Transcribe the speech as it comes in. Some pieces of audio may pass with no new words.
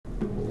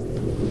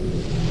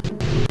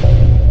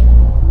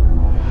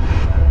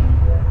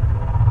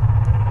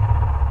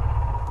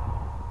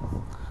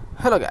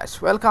Hello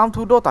guys, welcome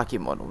to Dota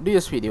Kimono. In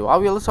this video, I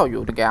will show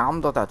you the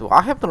game Dota 2.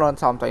 I have to learn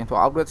something to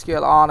upgrade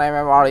skill on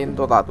MMR in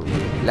Dota 2.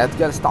 Let's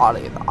get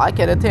started. I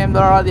get a team the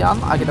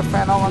Radiant, I get a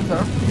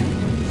Windranger.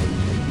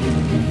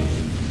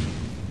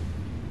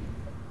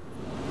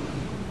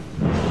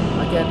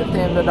 I get the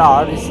team the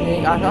Dark, the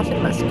Sneak,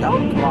 Assassin, let's go,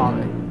 come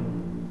on.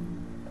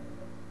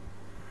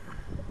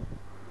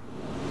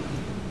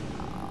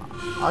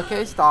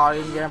 Okay,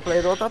 starting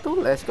gameplay Dota 2,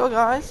 let's go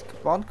guys.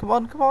 Come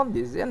on,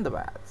 this is in the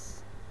bats.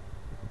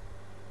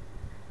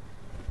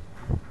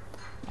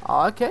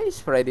 Okay,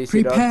 Freddy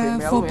Prepare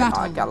for battle.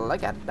 I gotta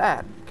look at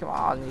that. Come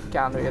on, you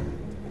can't wait.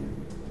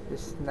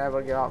 Just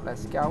never give up.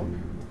 Let's go.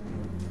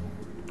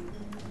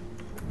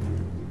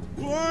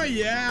 Oh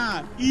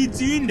yeah,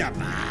 it's in the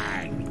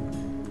bag.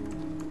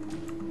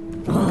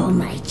 Oh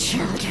my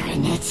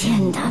children, it's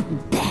in the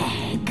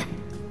bag.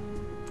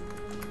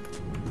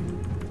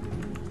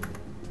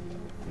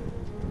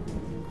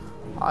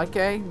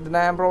 Okay, the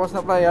name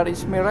professional player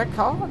is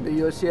Miracle. The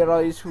user hero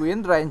is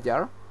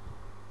Windranger.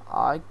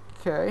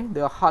 Okay,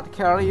 the hard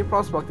carry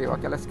perspective.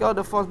 Okay, let's go.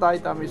 The first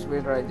item is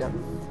Windranger.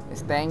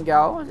 It's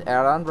Tango,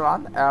 Aaron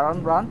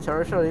Brand,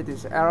 Sorcery. It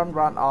is Aaron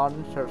Brand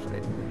on Sorcery.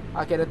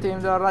 Okay, the team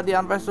the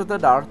Radiant versus the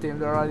Dark. Team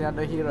the Radiant,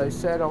 the hero is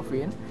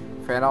Seraphine,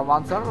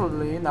 Phenomancer,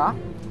 Lina.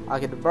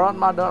 Okay, the Brown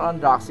Mother on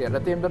Darkseer. The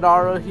team the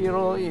Dark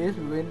hero is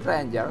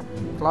Windranger,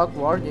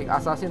 Clockwork,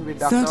 Assassin with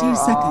Doctor 30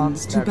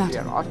 seconds to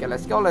Navigator. battle. Okay,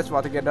 let's go. Let's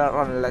work together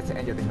and let's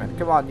enjoy this man.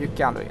 Come on, you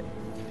can do it.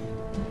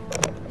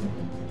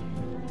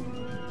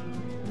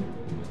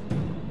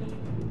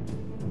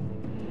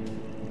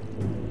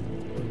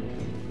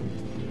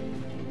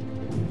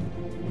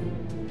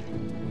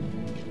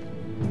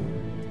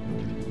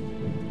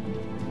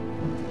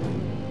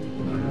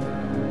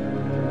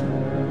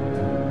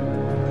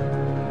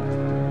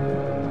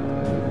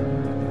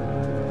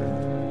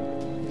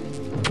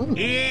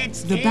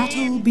 It's The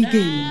battle in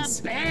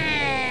begins. The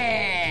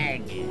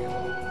bag.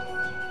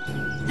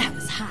 That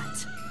was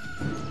hot.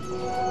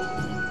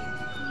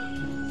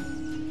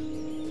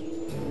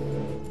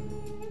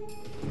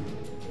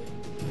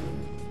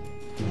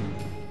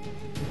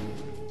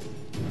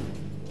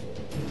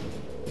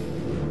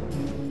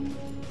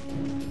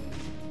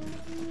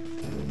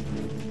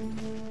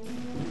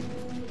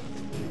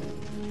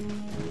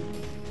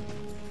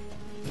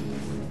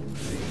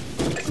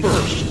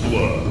 First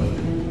blood.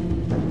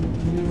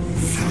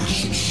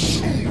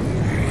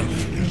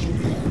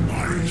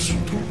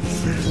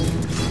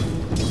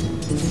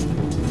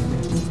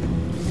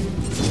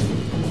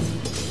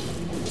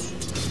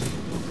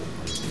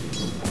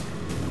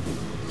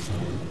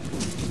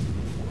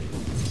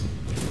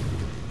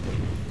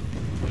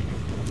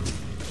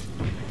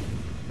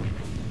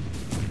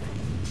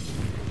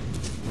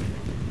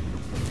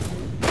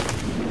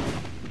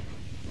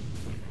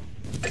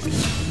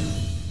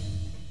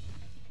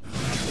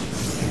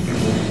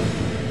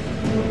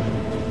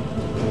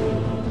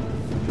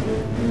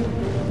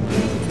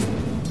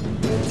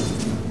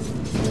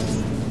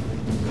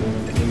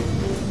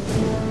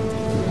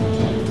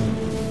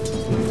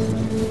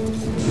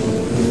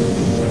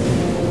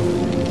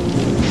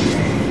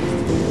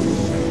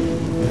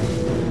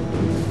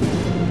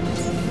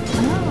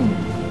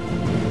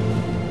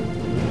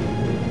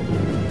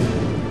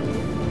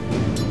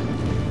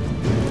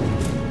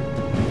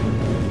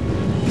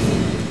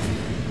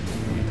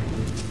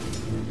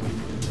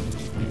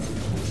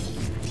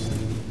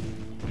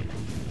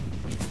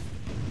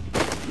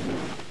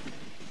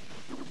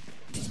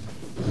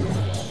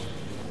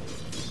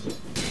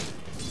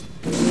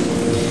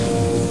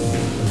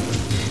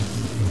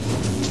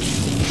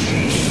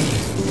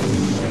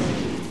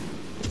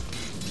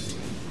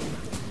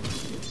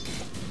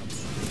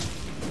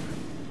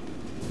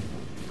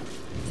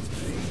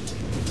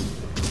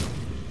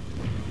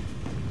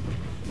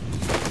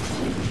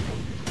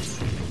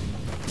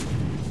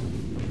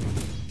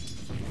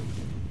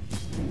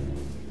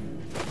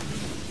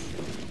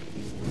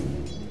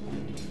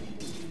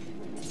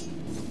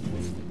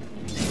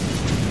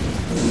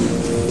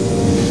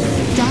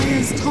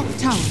 Top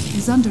tower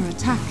is under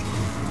attack.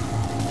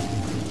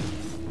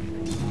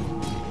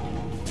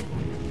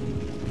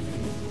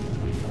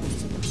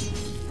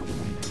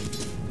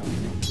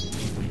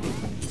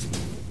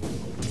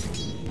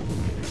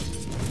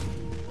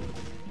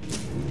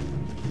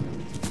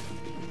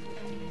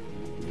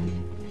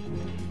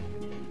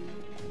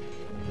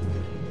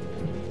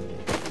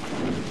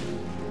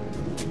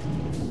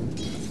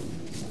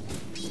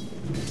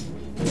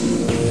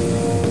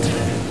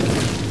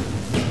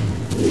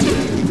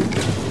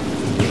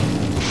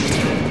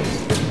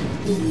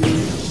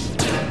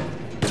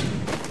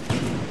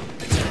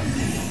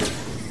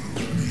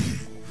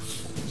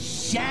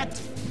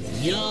 Shut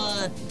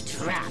your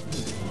trap.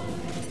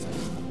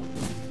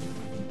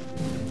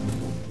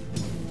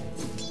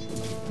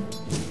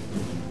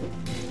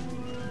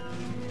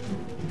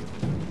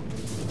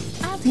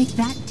 I'll take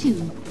that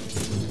too.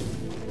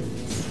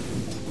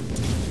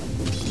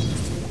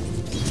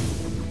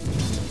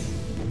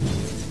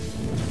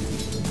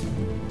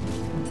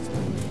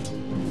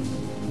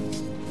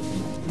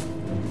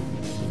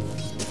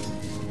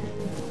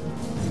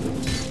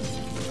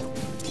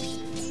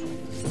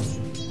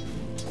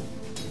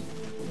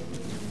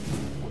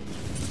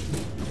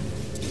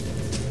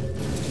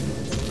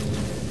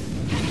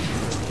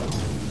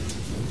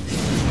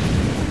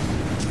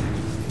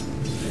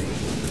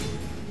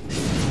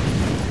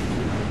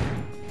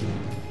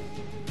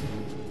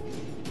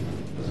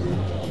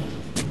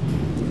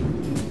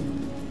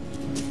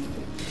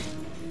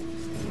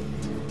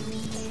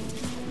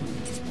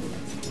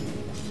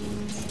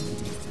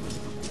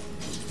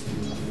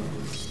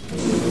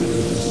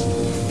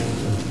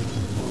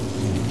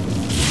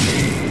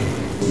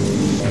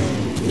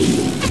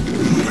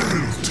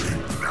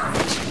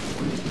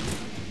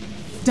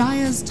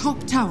 Dire's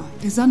top tower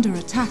is under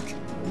attack.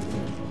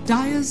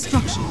 Dire's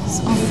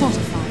structures are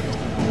fortified.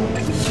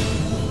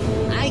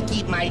 I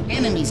keep my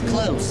enemies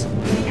close,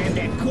 and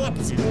their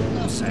corpses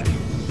closer.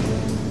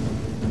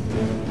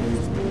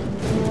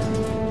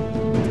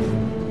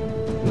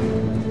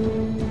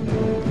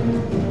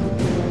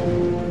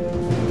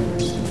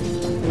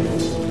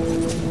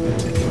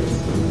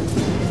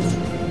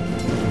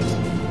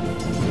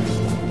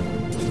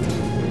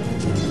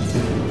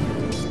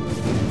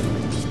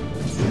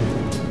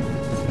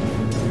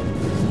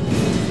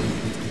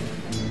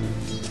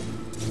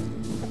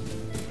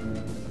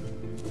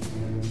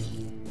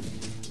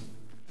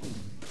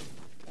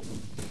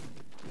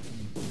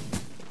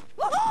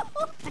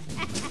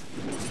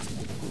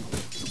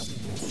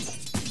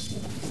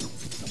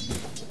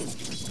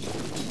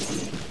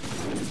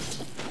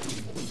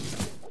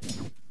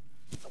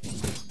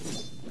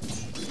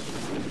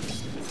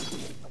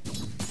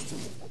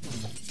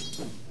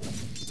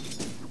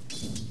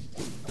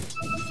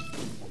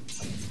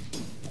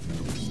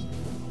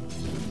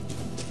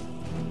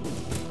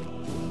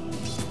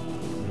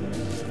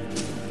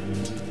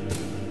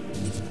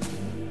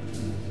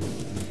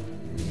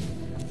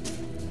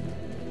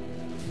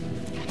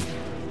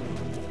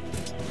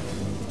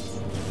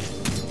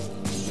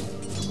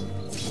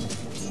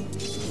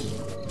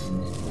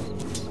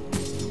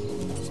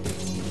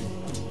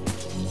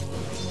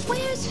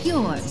 Where's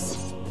yours?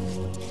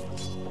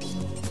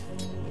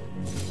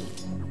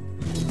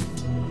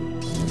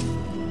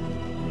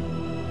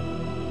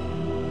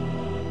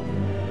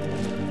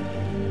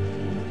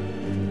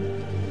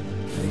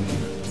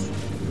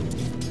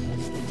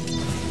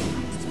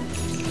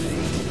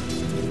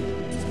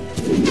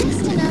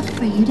 Just enough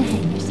for you to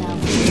hang yourself.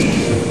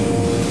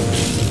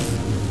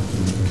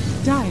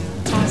 Dire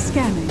are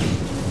scanning.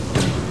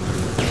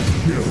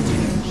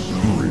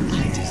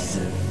 I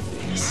deserve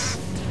this.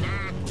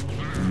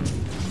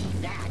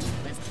 That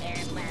was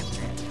terrible.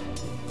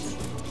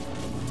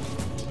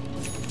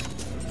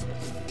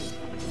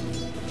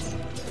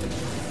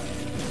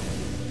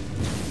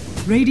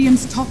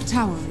 Radiant's top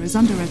tower is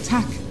under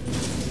attack.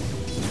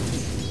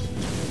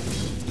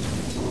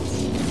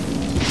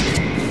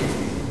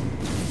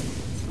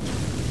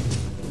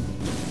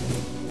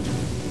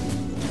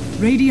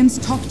 Radiant's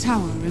top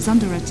tower is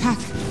under attack.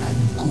 And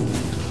good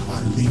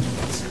are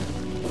linked.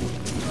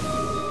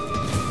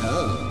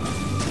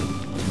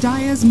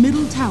 Dire's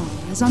middle tower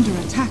is under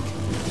attack.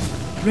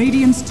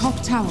 Radiant's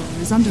top tower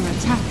is under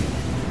attack.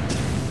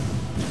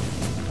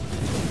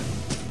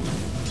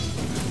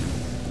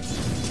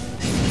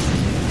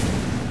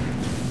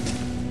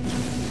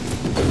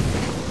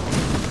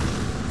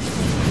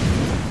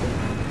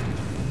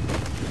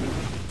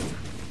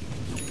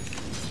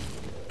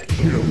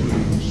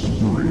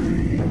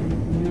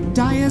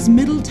 Dire's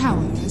middle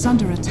tower is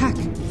under attack.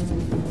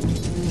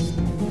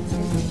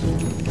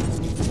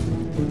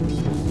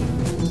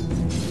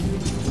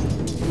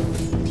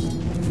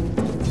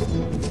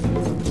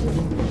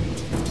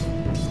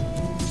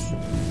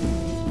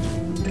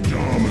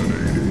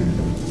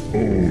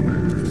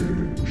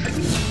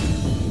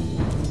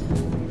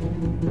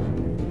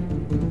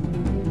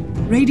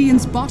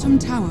 Radiant's bottom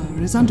tower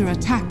is under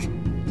attack.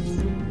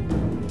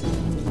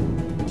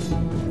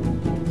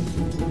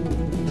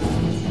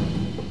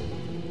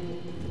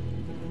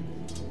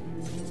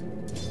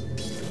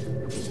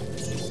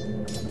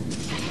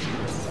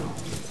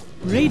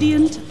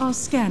 Radiant are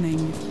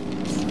scanning.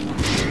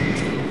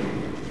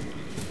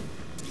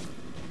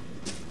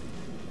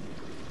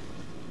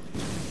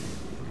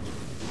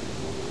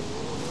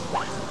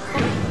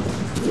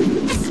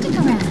 Stick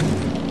around.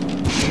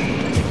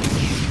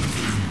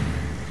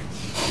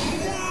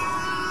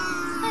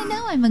 I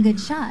know I'm a good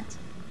shot.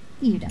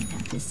 You don't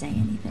have to say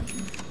anything.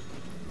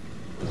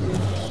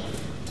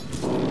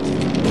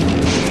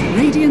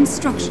 Radiant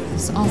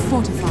structures are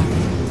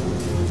fortified.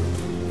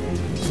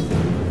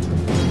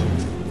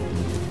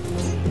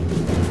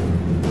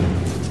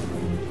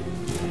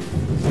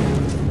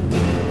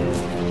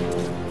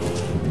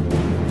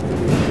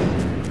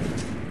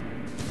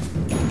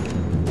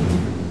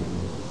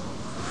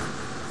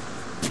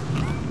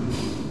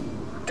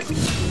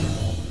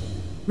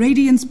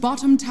 Radiant's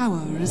bottom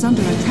tower is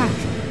under attack.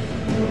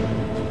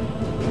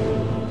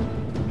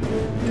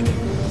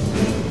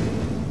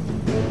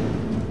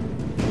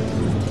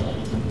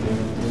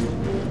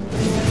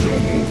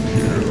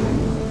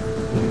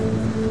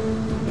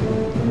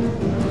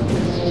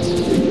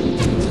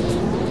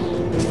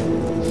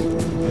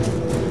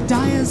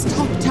 Dire's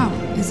top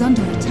tower is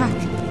under attack.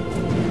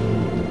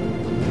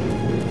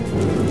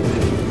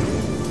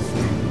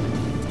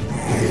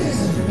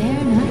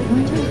 They're not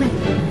going to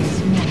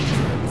recognize me.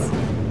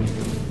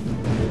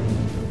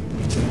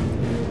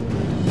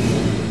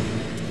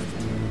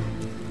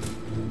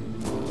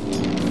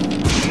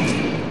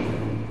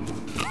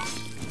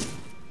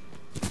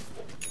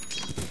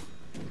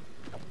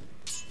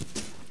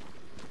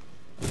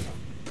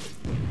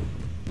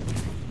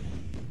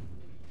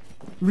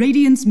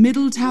 Radiant's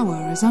middle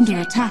tower is under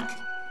attack.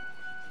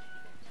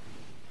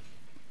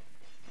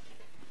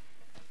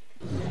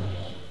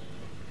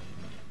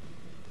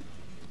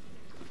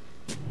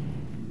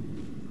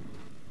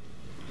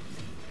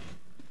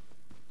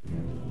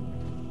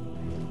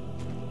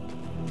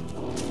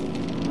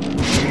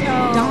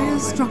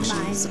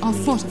 structures are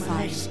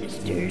fortified.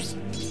 Sisters.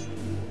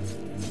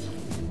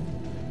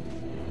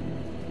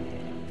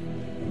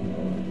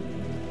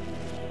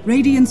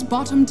 Radiant's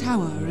bottom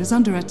tower is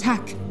under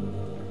attack.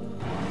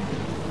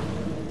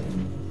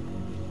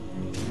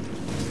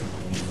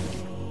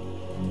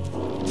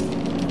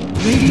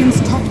 Radiant's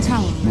top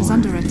tower is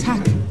under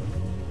attack.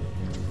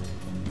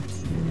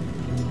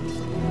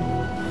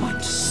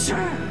 What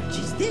surge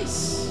is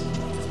this?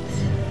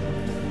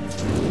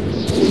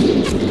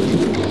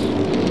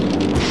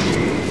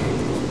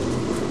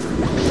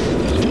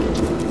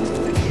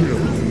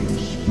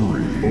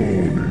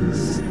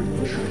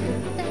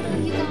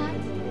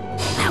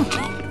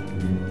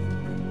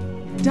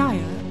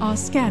 Dire are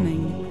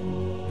scanning.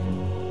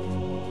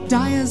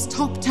 Dire's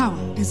top tower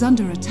is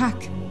under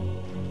attack.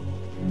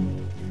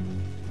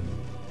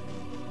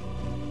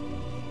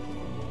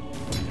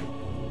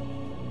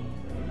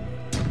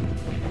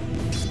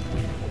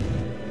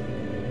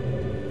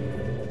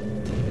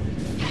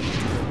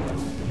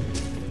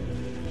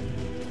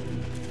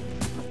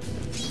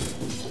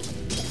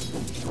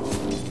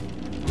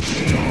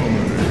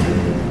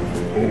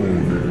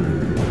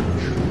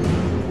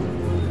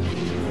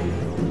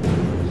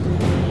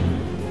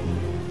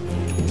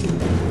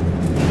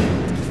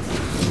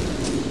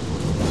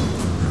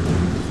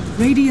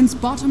 Radiant's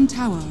bottom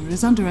tower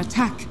is under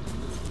attack.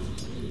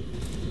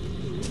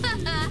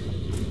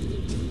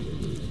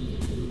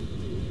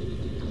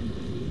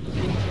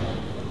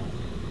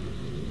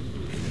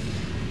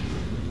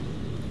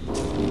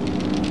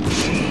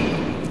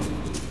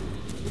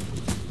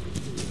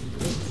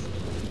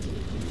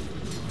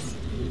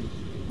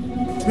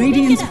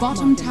 Radiant's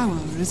bottom tower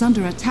is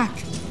under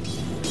attack.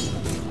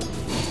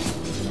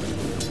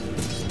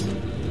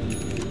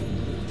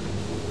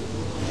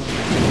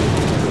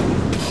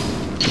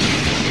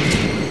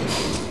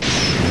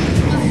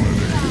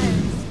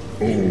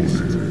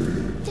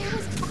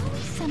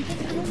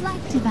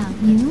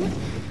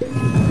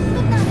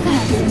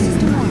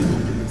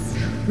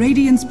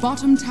 Radiant's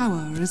bottom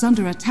tower is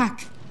under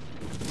attack.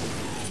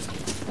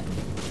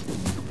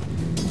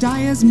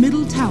 Dire's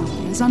middle tower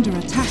is under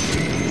attack.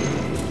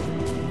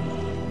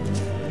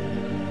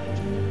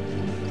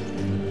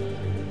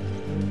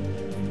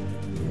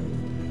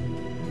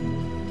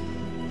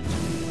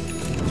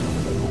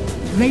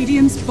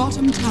 Radiant's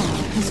bottom tower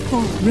has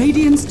fallen.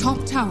 Radiant's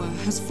top tower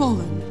has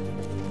fallen.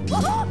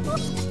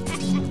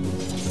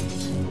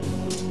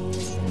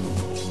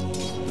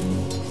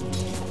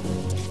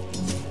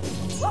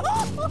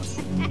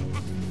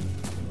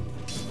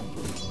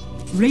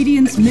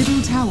 Radiant's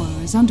middle tower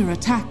is under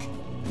attack.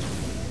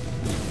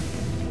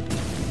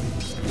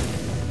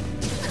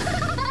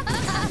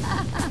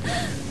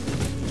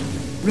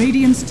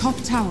 Radiant's top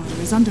tower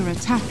is under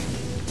attack.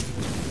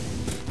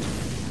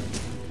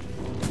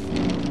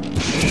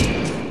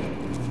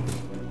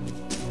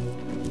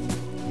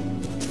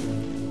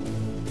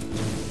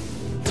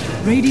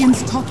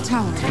 Radiant's top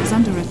tower is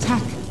under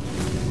attack.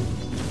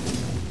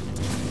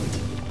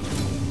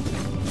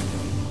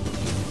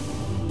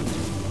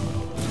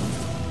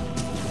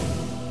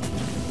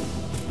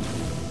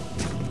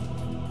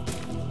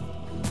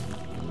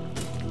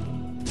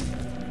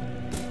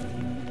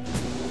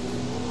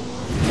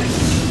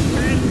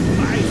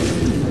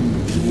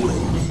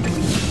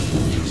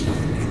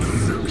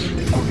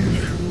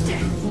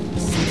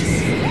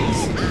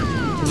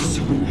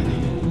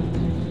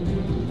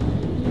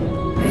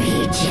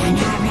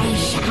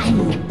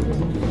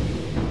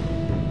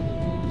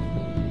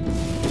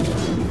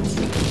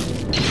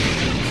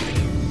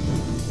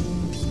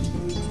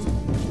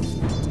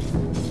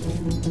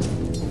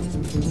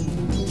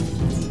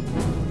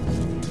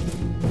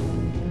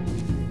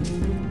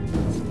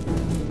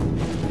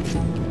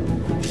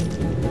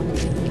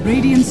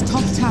 Radiant's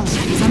top tower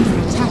is under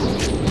attack.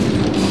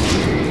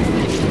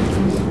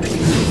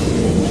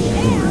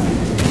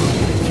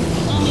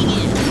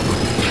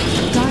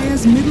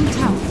 Dire's middle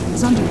tower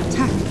is under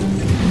attack.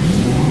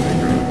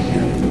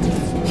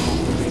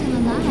 Still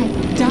alive.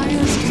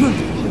 Dire's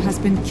turret has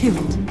been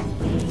killed.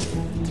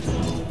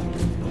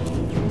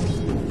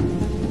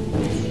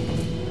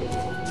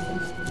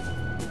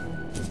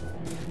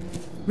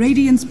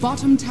 Radiant's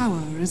bottom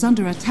tower is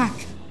under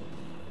attack.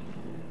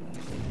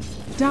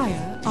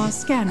 Dire are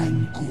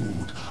scanning.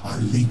 Good are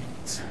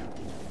linked.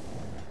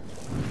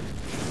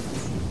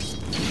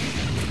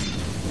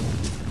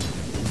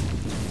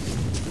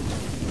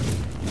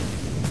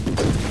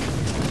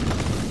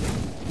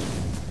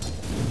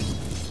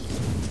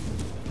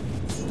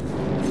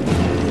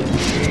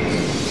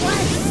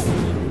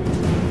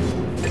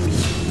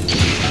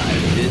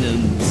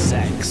 Venom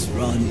sacs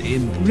run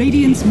in.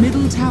 Radiant's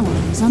middle tower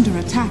is under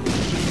attack.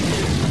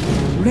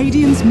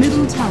 Radiant's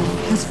middle tower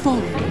has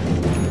fallen.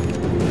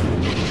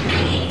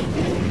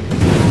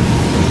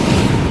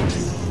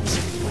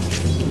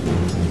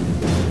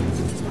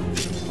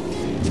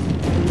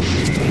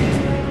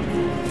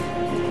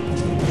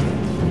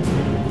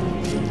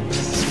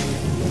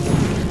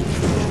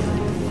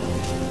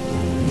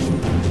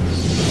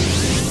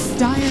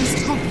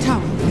 Dire's top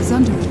tower is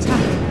under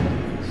attack.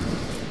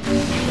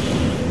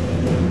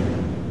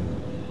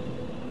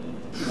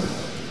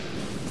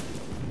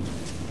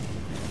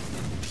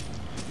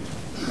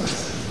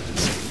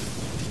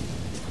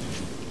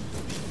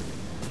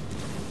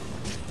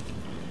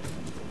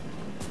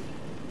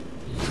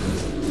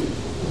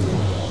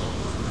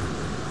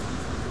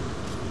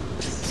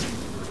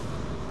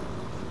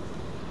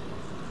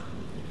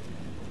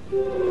 Hey,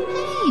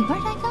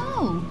 where'd I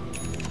go?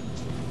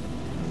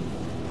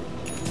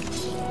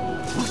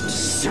 What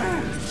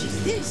surge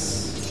is this?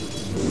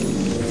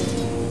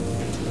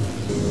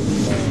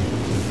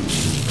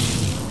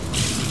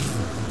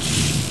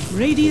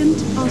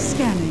 Radiant are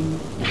scanning.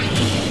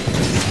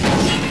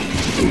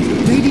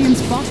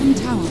 Radiant's bottom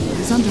tower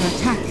is under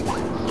attack.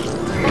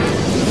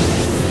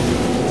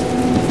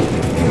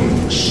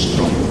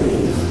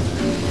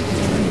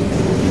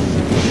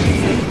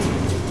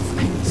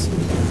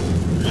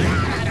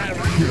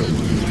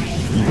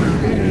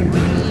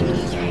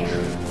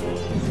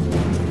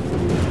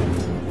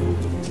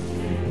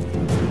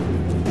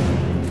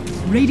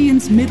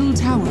 Radiant's middle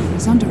tower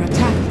is under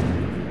attack.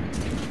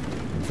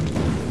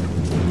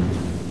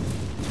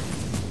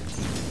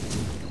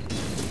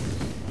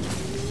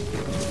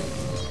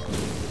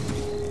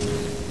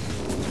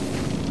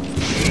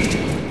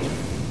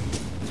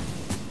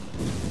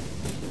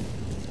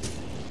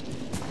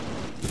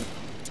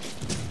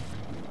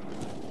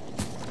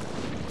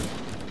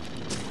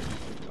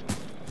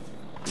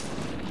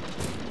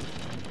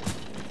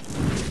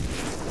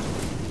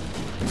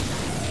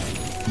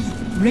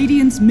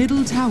 Radiant's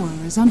middle tower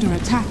is under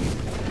attack.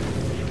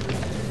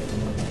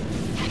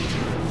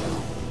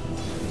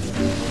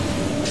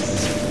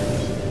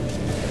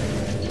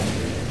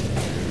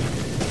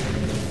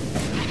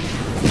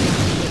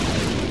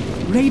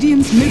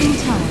 Radiant's middle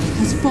tower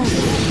has fallen.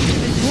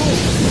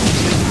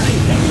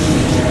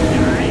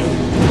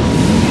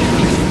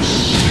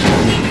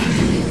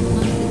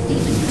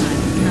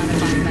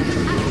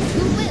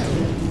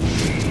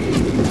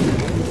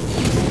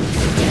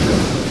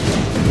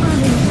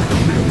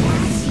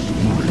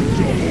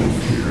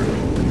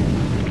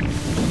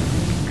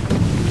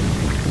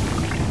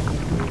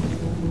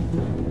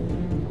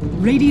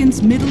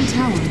 Radiant's middle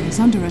tower is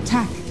under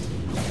attack.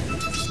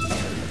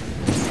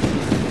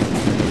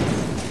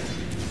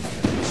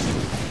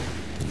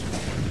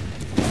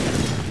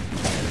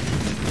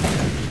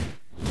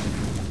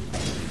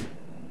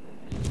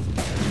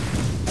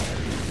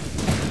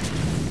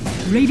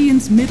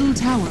 Radiant's middle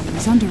tower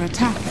is under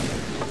attack.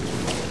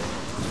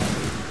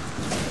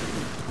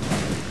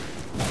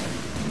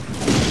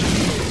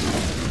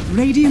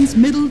 Radiant's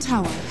middle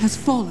tower has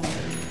fallen.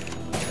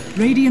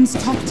 Radiant's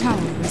top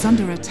tower is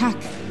under attack.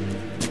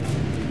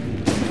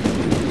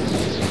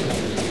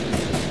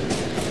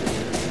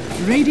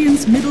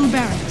 Radiant's middle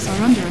barracks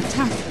are under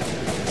attack.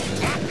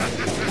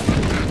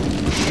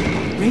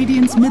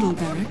 Radiant's middle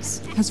barracks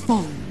has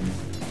fallen.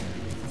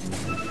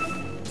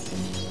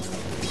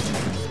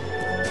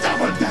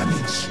 Double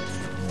damage.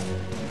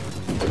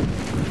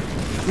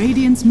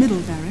 Radiant's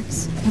middle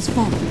barracks has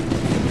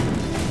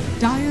fallen.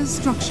 Dire's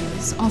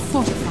structures are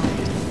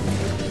fortified.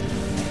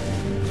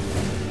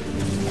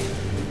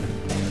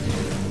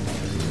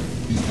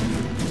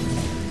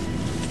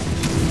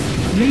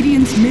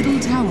 Radiant's middle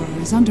tower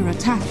is under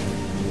attack.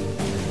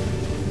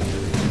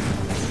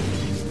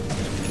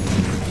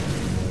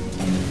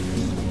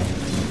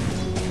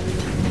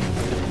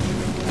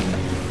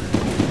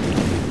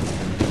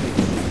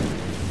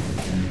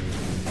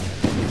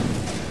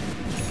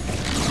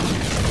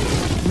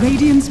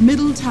 Radiant's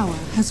middle tower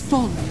has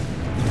fallen.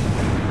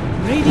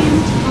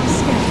 Radiant are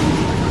scared.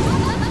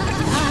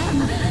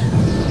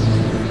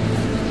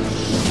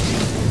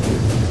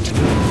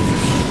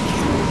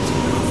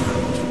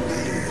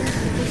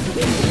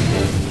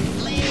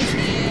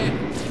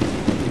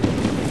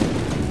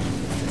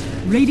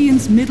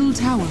 Radiant's middle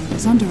tower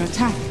is under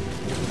attack.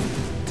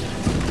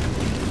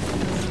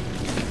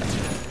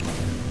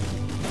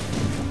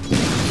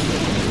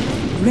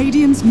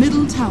 Radiant's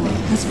middle tower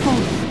has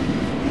fallen.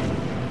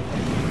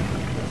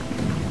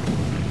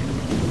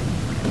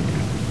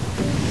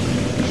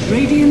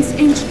 Radiant's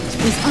ancient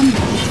is under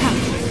attack.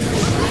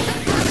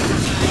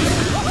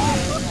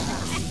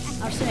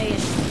 I'll say it.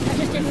 I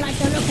just didn't like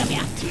the look of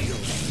you.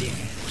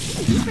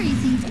 Super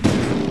easy.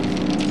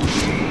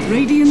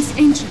 Radiant's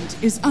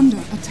ancient is under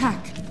attack.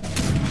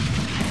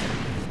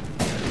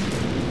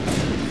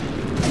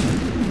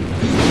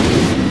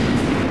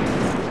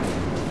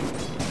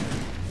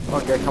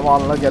 Okay, come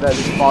on, look at that.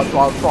 It's about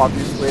 12 from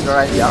this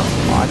Windranger.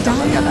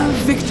 Dire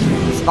victory.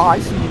 It's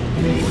nice.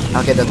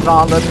 Okay, the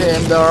Tron, the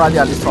team, the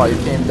Raja destroy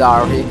team,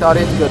 the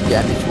victory is good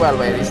game. It's well,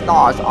 very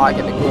nice. I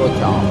get a good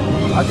job.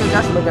 Okay,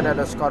 just look at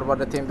the scoreboard.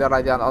 The team, the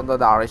Raja on the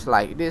Dar is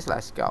like this.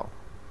 Let's go.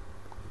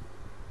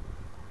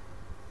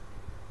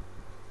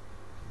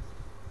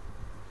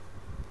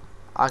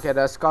 Okay,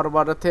 the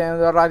scoreboard, the team,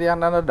 the Raja on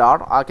the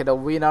Dar. Okay, the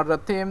winner, the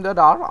team, the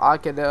Dar.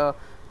 Okay, the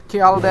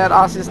kill that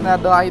assist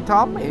net the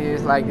item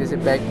is like this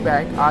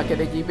backpack. Okay,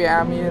 the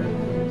GPM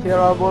in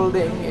hero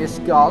building is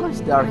gold.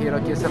 Is their hero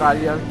kiss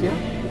radial kill.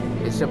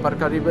 Its super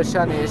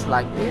contribution is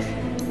like this.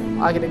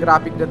 Okay, the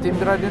graphic the team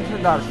gradient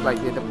is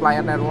like this. The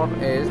player network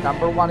is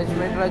number 1 is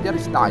Windranger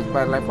is nice.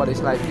 Player level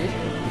is like this.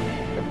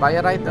 The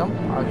player item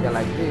okay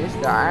like this.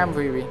 The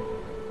MVP.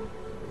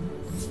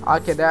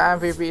 Okay, the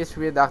MVP is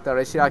with Dr.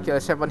 Rashira kill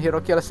 7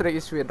 hero kill 3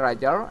 is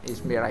Windranger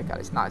is miracle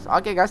is nice.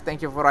 Okay guys,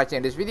 thank you for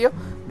watching this video.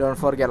 Don't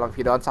forget like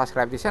video and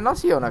subscribe this channel.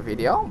 See you on a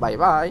video. Bye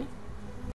bye.